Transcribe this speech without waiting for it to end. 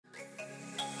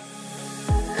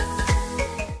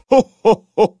ho,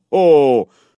 ho, ho!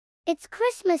 It's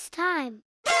Christmas time.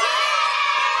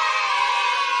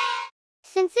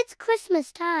 Since it's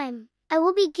Christmas time, I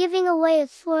will be giving away a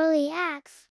swirly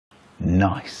axe.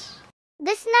 Nice.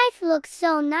 This knife looks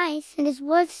so nice and is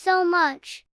worth so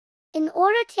much. In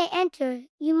order to enter,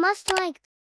 you must like,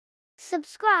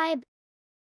 subscribe,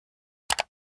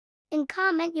 and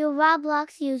comment your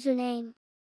Roblox username.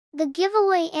 The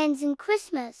giveaway ends in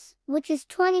Christmas, which is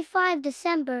 25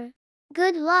 December.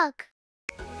 Good luck!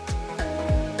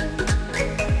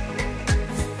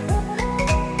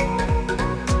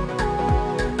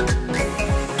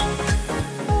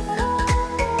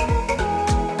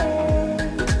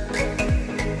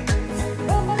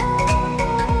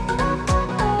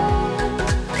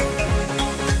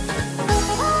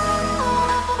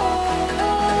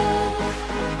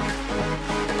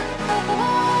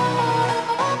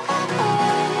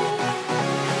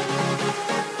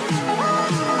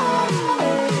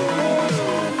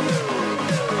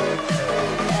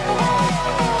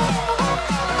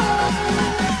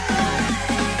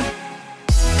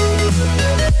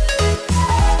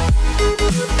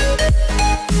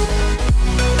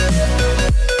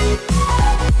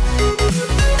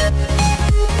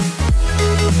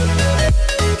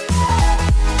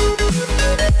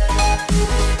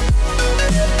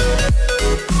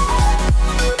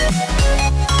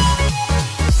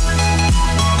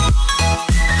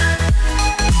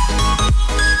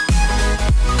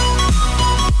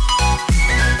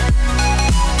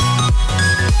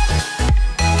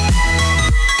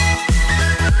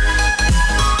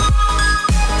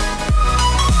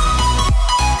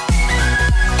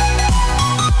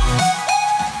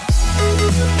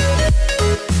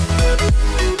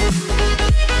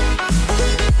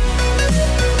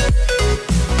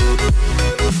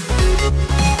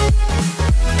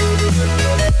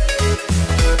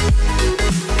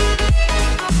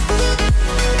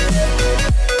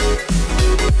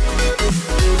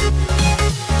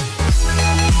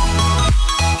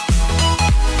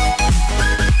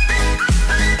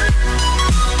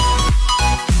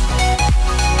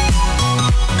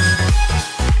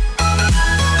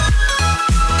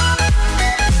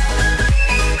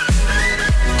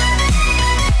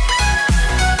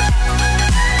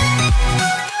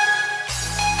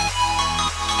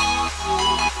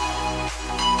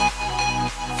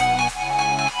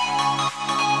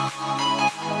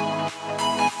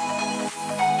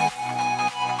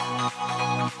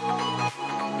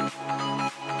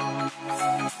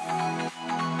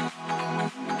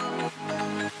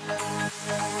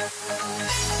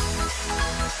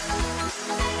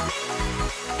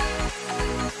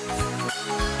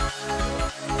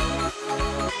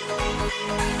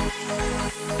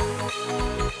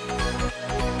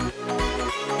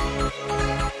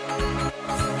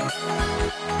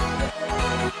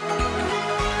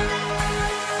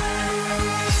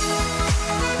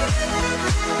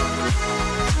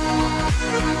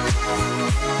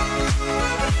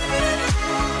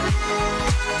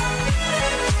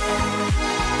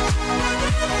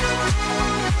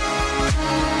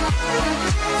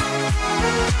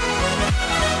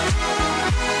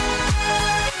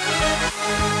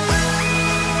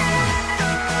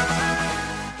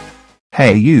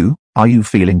 Hey you, are you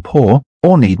feeling poor,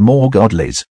 or need more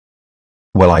godlies?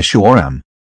 Well, I sure am.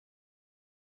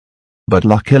 But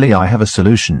luckily I have a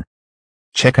solution.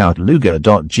 Check out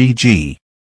Luger.gg.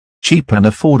 Cheap and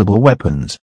affordable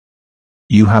weapons.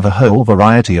 You have a whole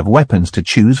variety of weapons to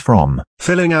choose from.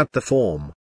 Filling out the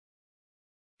form.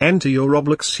 Enter your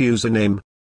Roblox username.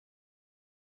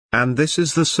 And this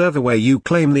is the server where you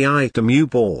claim the item you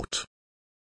bought.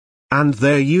 And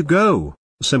there you go,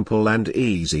 simple and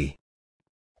easy.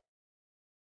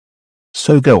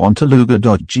 So go on to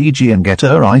Luger.gg and get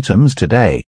our items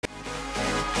today.